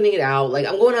tuning it out. Like,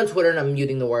 I'm going on Twitter and I'm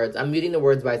muting the words. I'm muting the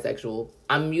words bisexual.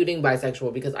 I'm muting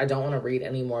bisexual because I don't want to read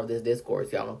any more of this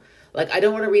discourse, y'all. Like, I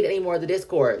don't want to read any more of the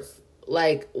discourse.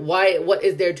 Like, why? What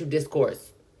is there to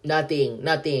discourse? Nothing.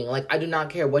 Like, I do not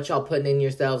care what y'all putting in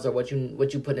yourselves or what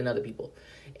you put in other people.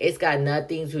 It's got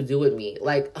nothing to do with me.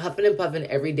 Like, huffing and puffing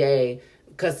every day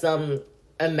because some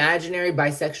imaginary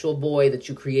bisexual boy that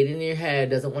you created in your head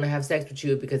doesn't want to have sex with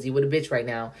you because he would a bitch right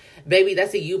now. Baby,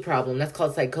 that's a you problem. That's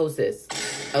called psychosis.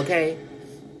 Okay?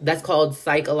 That's called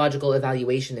psychological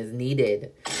evaluation is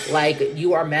needed. Like,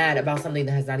 you are mad about something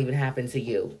that has not even happened to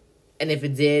you. And if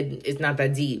it did, it's not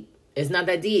that deep. It's not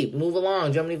that deep. Move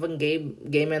along. Do you know how many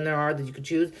fucking gay men there are that you could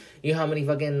choose? You know how many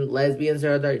fucking lesbians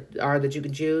there are that you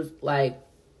can choose? Like,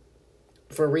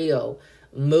 for real.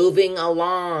 Moving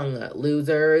along,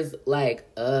 losers.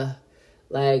 Like, the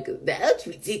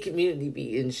LGBT community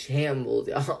be in shambles,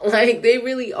 y'all. Like, they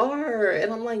really are.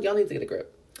 And I'm like, y'all need to get a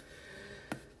grip.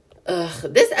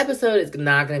 This episode is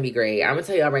not going to be great. I'm going to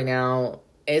tell y'all right now,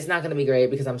 it's not going to be great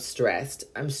because I'm stressed.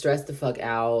 I'm stressed the fuck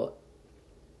out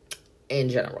in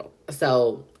general.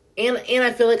 So, and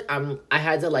I feel like I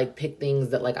had to, like, pick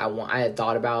things that, like, I had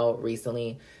thought about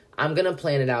recently. I'm going to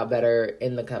plan it out better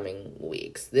in the coming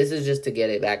weeks. This is just to get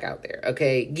it back out there,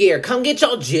 okay? Gear, come get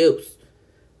y'all juice.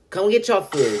 Come get y'all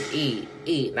food.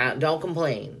 Eat. Now, don't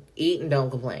complain. Eat and don't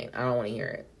complain. I don't want to hear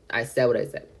it. I said what I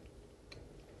said.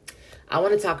 I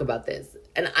want to talk about this.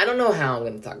 And I don't know how I'm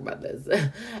going to talk about this.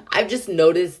 I've just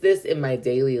noticed this in my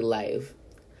daily life.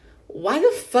 Why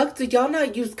the fuck do y'all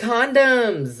not use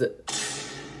condoms?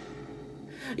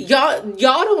 Y'all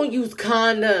don't use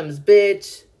condoms,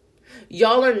 bitch.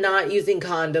 Y'all are not using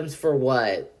condoms for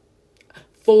what?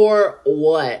 For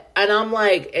what? And I'm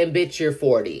like, and bitch, you're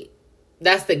 40.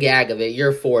 That's the gag of it.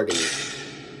 You're 40.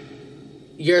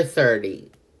 You're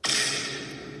 30.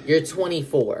 You're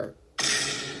 24.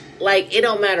 Like, it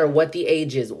don't matter what the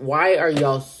age is. Why are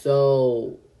y'all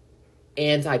so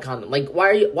anti-condom? Like,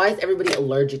 why is everybody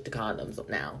allergic to condoms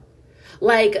now?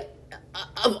 Like,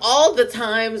 of all the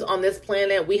times on this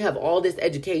planet, we have all this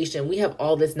education, we have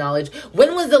all this knowledge.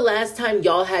 When was the last time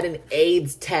y'all had an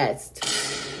AIDS test?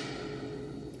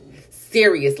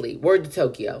 Seriously, word to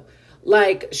Tokyo.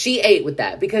 Like, she ate with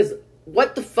that, because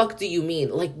what the fuck do you mean?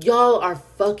 Like, y'all are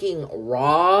fucking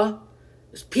raw.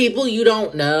 People you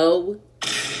don't know.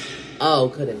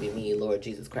 Oh, could it be me? Lord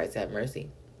Jesus Christ, have mercy.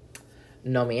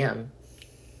 No, ma'am.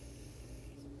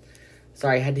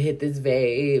 Sorry, I had to hit this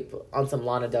vape on some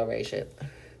Lana Del Rey shit.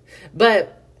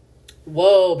 But,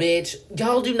 whoa, bitch.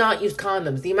 Y'all do not use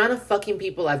condoms. The amount of fucking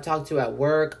people I've talked to at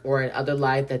work or in other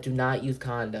life that do not use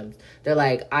condoms. They're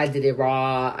like, I did it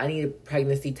raw. I need a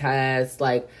pregnancy test.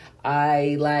 Like,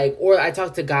 or I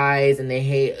talk to guys and they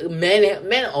hate,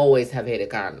 men always have hated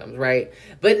condoms, right?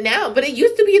 But it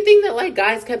used to be a thing that, like,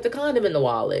 guys kept a condom in the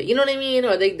wallet. You know what I mean?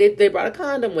 Or they brought a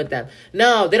condom with them.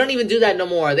 No, they don't even do that no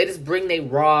more. They just bring their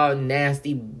raw,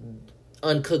 nasty,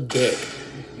 uncooked dick.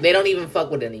 They don't even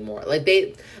fuck with it anymore. Like,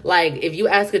 if you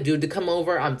ask a dude to come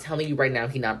over, I'm telling you right now,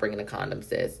 he's not bringing a condom,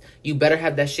 sis. You better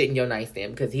have that shit in your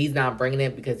nightstand, because he's not bringing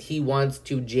it, because he wants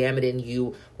to jam it in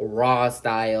you raw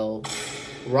style.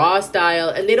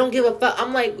 And they don't give a fuck.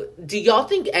 I'm like, do y'all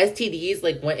think STDs,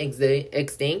 like, went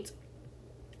extinct?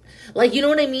 Like, you know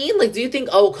what I mean? Like, do you think,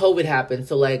 COVID happened,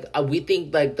 so, like, we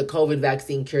think, like, the COVID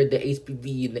vaccine cured the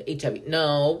HPV and the HIV?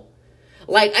 No.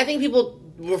 Like, I think people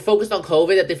were focused on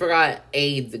COVID that they forgot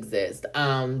AIDS exists,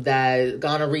 that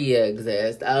gonorrhea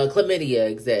exists, chlamydia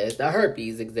exists,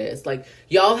 herpes exists. Like,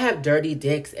 y'all have dirty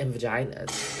dicks and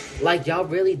vaginas. Like, y'all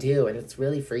really do, and it's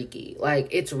really freaky. Like,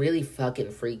 it's really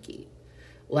fucking freaky.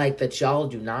 Like, that y'all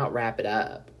do not wrap it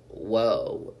up.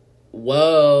 Whoa.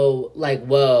 Like,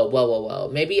 whoa.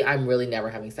 Maybe I'm really never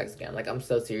having sex again. Like, I'm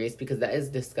so serious, because that is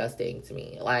disgusting to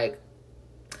me. Like,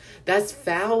 that's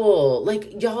foul.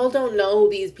 Like, y'all don't know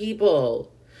these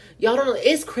people. Y'all don't know.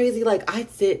 It's crazy. Like, I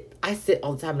sit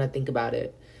all the time and I think about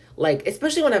it. Like,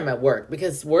 especially when I'm at work,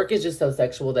 because work is just so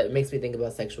sexual that it makes me think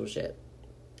about sexual shit.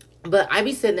 But I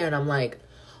be sitting there and I'm like,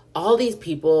 all these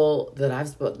people that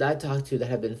I talked to that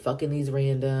have been fucking these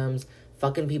randoms,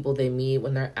 fucking people they meet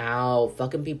when they're out,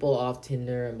 fucking people off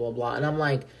Tinder and blah, blah. And I'm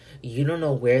like, you don't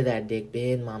know where that dick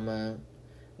been, mama.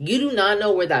 You do not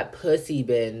know where that pussy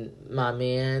been, my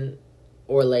man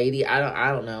or lady.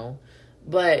 I don't know.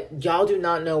 But y'all do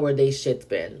not know where they shit's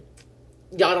been.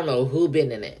 Y'all don't know who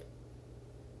been in it.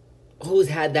 Who's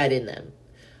had that in them.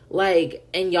 Like,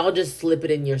 and y'all just slip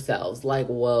it in yourselves. Like,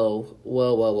 whoa.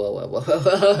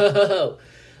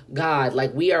 God,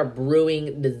 like, we are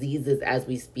brewing diseases as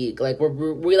we speak. Like,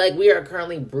 we are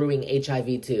currently brewing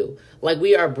HIV too. Like,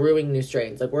 we are brewing new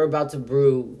strains. Like, we're about to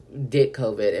brew dick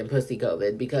COVID and pussy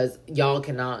COVID because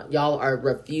y'all are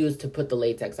refused to put the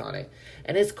latex on it.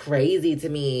 And it's crazy to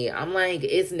me. I'm like,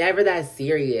 it's never that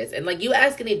serious. And like, you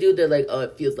ask any dude, they're like, oh,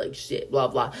 it feels like shit, blah,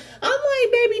 blah. I'm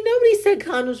like, baby, nobody said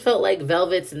condoms felt like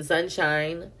velvets and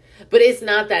sunshine. But it's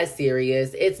not that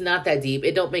serious. It's not that deep.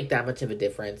 It don't make that much of a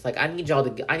difference. Like, I need y'all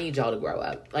to grow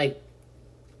up. Like,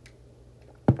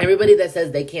 everybody that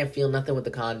says they can't feel nothing with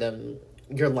the condom,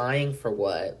 you're lying for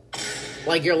what?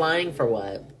 Like, you're lying for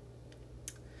what?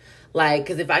 Like,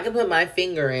 because if I can put my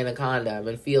finger in a condom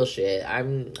and feel shit,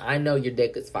 I know your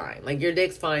dick is fine. Like, your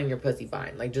dick's fine, your pussy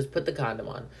fine. Like, just put the condom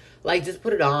on. Like, just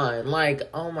put it on. Like,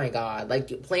 oh my God.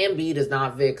 Like, Plan B does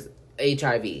not fix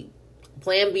HIV.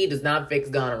 Plan B does not fix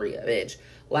gonorrhea, bitch.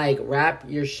 Like, wrap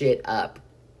your shit up.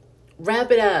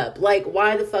 Wrap it up. Like,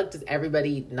 why the fuck does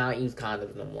everybody not use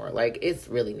condoms no more? Like, it's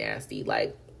really nasty.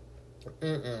 Like,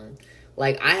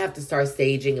 Like, I have to start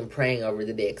saging and praying over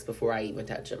the dicks before I even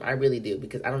touch them. I really do,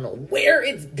 because I don't know where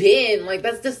it's been. Like,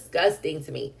 that's disgusting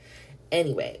to me.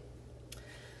 Anyway.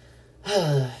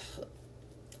 I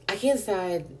can't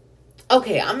decide.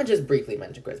 Okay, I'm going to just briefly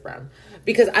mention Chris Brown.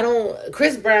 Because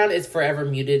Chris Brown is forever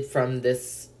muted from the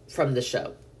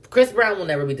show. Chris Brown will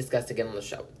never be discussed again on the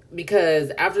show.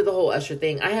 Because after the whole Usher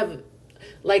thing,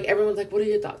 everyone's like, what are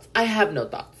your thoughts? I have no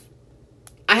thoughts.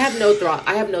 I have no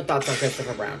thoughts on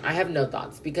Christopher Brown. I have no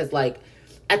thoughts. Because, like,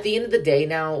 at the end of the day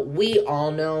now, we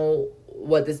all know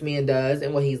what this man does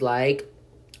and what he's like.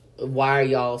 Why are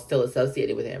y'all still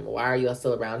associated with him? Why are y'all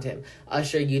still around him?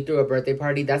 Usher, you threw a birthday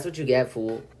party. That's what you get,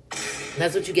 fool.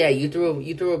 That's what you get. You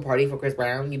threw a party for Chris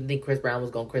Brown. You didn't think Chris Brown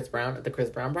was going Chris Brown at the Chris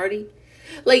Brown party?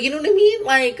 Like, you know what I mean?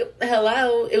 Like,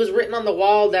 hello. It was written on the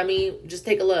wall, dummy. Just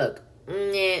take a look.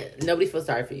 Nobody feels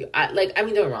sorry for you. Don't get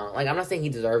me wrong. Like, I'm not saying he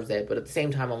deserves it, but at the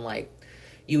same time, I'm like,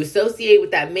 you associate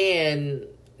with that man,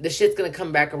 the shit's gonna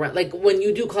come back around. Like, when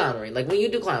you do clownery.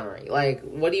 Like,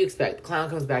 what do you expect? Clown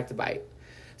comes back to bite.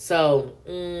 So,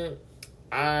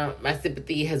 my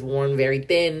sympathy has worn very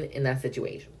thin in that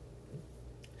situation.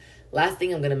 Last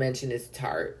thing I'm going to mention is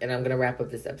Tarte, and I'm going to wrap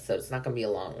up this episode. It's not going to be a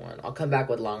long one. I'll come back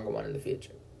with a longer one in the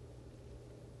future.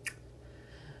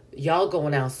 Y'all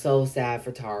going out so sad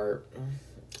for Tarte.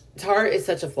 Tarte is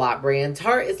such a flop brand.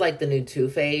 Tarte is like the new Too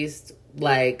Faced.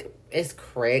 Like, it's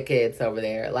crickets over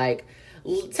there. Like,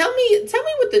 tell me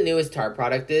what the newest Tarte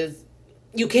product is.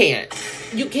 You can't.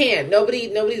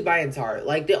 Nobody's buying Tarte.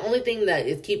 Like, the only thing that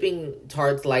is keeping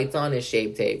Tarte's lights on is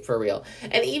Shape Tape, for real.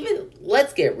 And even,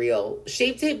 let's get real.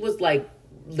 Shape Tape was, like,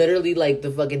 literally, like,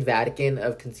 the fucking Vatican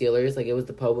of concealers. Like, it was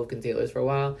the Pope of concealers for a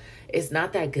while. It's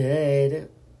not that good.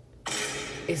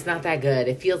 It's not that good.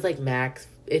 It feels like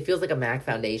a MAC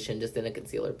foundation just in a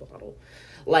concealer bottle.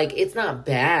 Like, it's not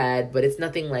bad, but it's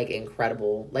nothing, like,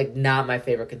 incredible. Like, not my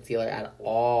favorite concealer at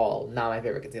all. Not my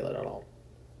favorite concealer at all.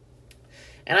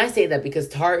 And I say that because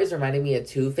Tarte is reminding me of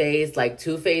Too Faced. Like,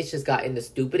 Too Faced just got into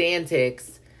stupid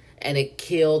antics, and it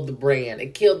killed the brand.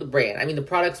 I mean, the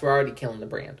products were already killing the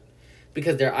brand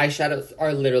because their eyeshadows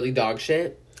are literally dog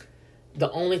shit.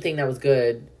 The only thing that was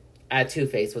good at Too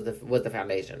Faced was the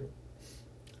foundation.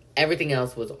 Everything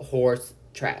else was horse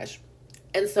trash.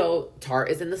 And so Tarte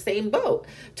is in the same boat.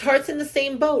 Tarte's in the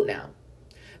same boat now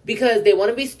because they want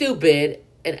to be stupid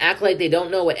and act like they don't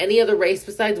know what any other race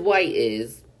besides white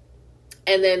is.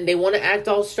 And then they want to act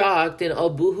all shocked and, oh,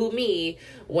 boo-hoo me,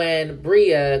 when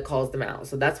Bria calls them out.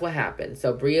 So that's what happened.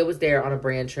 So Bria was there on a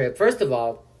brand trip. First of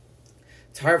all,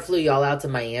 Tarte flew y'all out to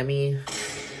Miami.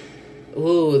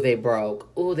 Ooh, they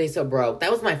broke. Ooh, they so broke. That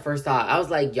was my first thought. I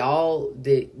was like, y'all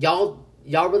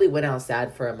really went out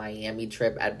sad for a Miami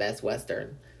trip at Best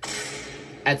Western.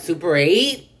 At Super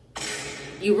 8?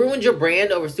 You ruined your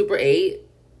brand over Super 8?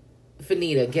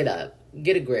 Finita, get up.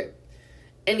 Get a grip.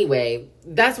 Anyway,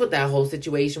 that's what that whole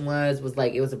situation was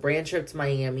like, it was a brand trip to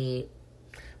Miami.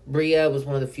 Bria was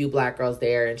one of the few black girls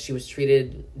there, and she was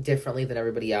treated differently than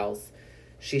everybody else.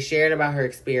 She shared about her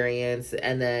experience,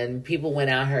 and then people went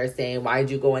at her saying,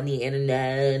 why'd you go on the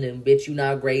internet, and bitch, you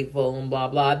not grateful, and blah,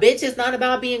 blah. Bitch, it's not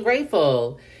about being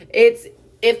grateful. It's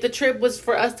if the trip was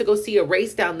for us to go see a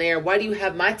race down there, why do you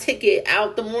have my ticket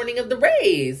out the morning of the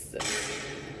race?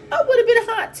 I would have been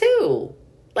hot too.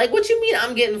 Like, what you mean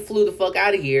I'm getting flew the fuck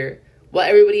out of here while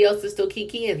everybody else is still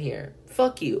kikiing here?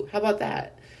 Fuck you. How about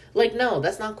that? Like, no,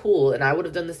 that's not cool. And I would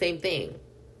have done the same thing.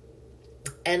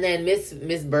 And then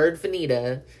Miss Bird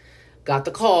Fanita got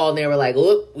the call, and they were like,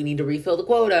 "Look, we need to refill the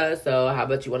quota. So how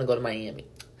about you want to go to Miami?"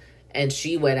 And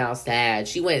she went out sad.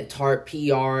 She went Tarte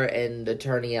PR and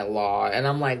attorney at law. And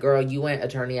I'm like, girl, you went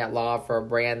attorney at law for a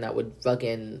brand that would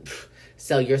fucking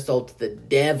sell your soul to the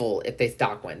devil if they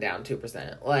stock went down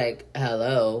 2%. Like,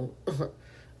 hello,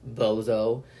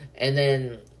 bozo. And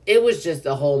then it was just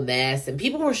a whole mess. And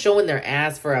people were showing their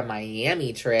ass for a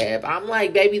Miami trip. I'm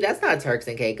like, baby, that's not Turks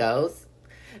and Caicos.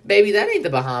 Baby, that ain't the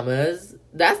Bahamas.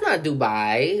 That's not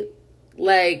Dubai.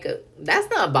 Like, that's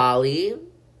not Bali.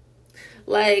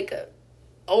 Like,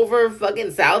 over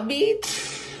fucking South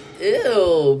Beach?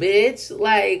 Ew, bitch.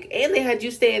 Like, and they had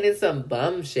you staying in some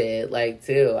bum shit, like,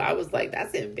 too. I was like,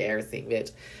 that's embarrassing,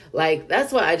 bitch. Like,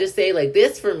 that's why I just say, like,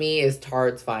 this for me is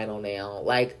Tarte's final nail.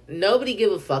 Like, nobody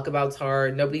give a fuck about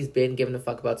Tarte. Nobody's been giving a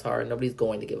fuck about Tarte. Nobody's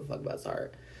going to give a fuck about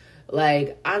Tarte.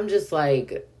 Like, I'm just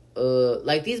like,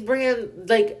 like, these brands,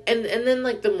 like, and then,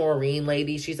 like, the Maureen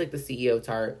lady, she's, like, the CEO of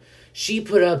Tarte. She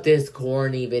put up this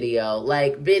corny video.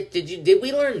 Like, bitch, did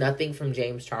we learn nothing from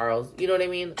James Charles? You know what I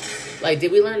mean? Like,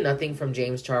 did we learn nothing from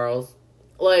James Charles?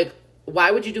 Like,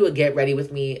 why would you do a get ready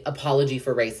with me apology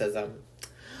for racism?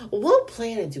 What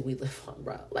planet do we live on,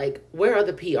 bro? Like, where are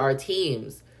the PR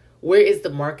teams? Where is the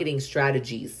marketing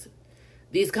strategies?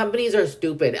 These companies are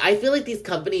stupid. I feel like these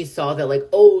companies saw that, like,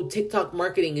 oh, TikTok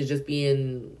marketing is just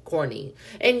being corny.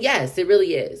 And yes, it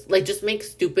really is. Like, just make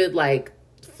stupid, like,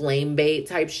 flame bait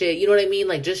type shit. You know what I mean?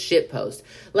 Like, just shit post.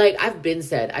 Like, I've been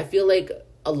said, I feel like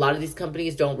a lot of these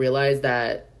companies don't realize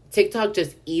that TikTok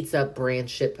just eats up brand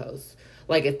shit posts.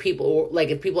 Like, if people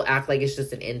act like it's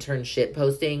just an intern shit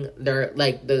posting, they're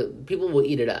like, the people will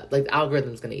eat it up. Like, the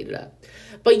algorithm's gonna eat it up.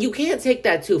 But you can't take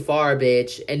that too far,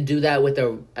 bitch, and do that with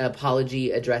an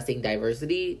apology addressing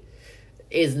diversity.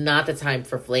 Is not the time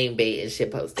for flame bait and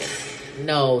shit posting.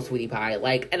 No, sweetie pie.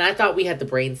 Like, and I thought we had the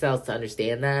brain cells to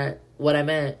understand that, what I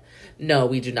meant. No,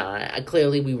 we do not.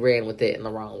 Clearly, we ran with it in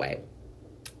the wrong way.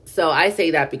 So I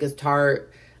say that because Tarte,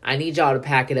 I need y'all to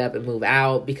pack it up and move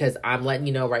out, because I'm letting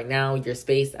you know right now, your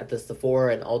space at the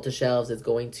Sephora and Ulta shelves is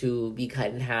going to be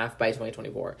cut in half by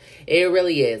 2024. It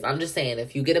really is. I'm just saying,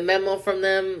 if you get a memo from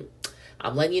them,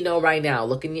 I'm letting you know right now.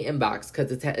 Look in your inbox,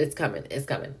 because it's coming. It's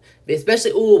coming.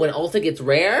 Especially, when Ulta gets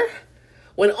rare.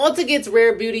 When Ulta gets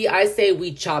rare beauty, I say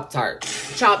we chop Tarte.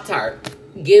 Chop Tarte.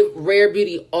 Give Rare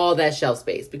Beauty all that shelf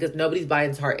space, because nobody's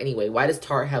buying Tarte anyway. Why does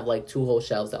Tarte have like 2 whole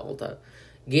shelves at Ulta?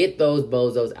 Get those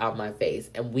bozos out my face.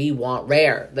 And we want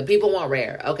Rare. The people want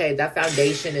Rare. Okay, that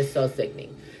foundation is so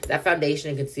sickening. That foundation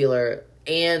and concealer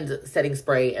and setting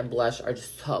spray and blush are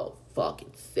just so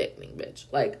fucking sickening, bitch.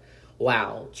 Like,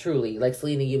 wow, truly. Like,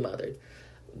 Selena, you mothered.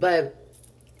 But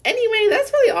anyway,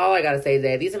 that's really all I gotta say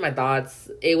today. These are my thoughts.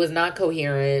 It was not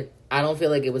coherent. I don't feel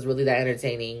like it was really that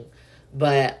entertaining.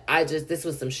 But this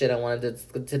was some shit I wanted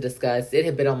to discuss. It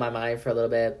had been on my mind for a little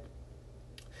bit.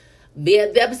 The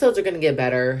episodes are going to get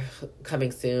better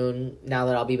coming soon, now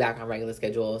that I'll be back on regular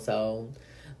schedule. So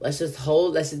let's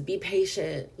just be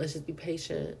patient. Let's just be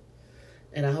patient.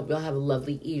 And I hope y'all have a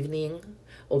lovely evening.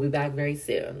 We'll be back very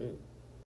soon.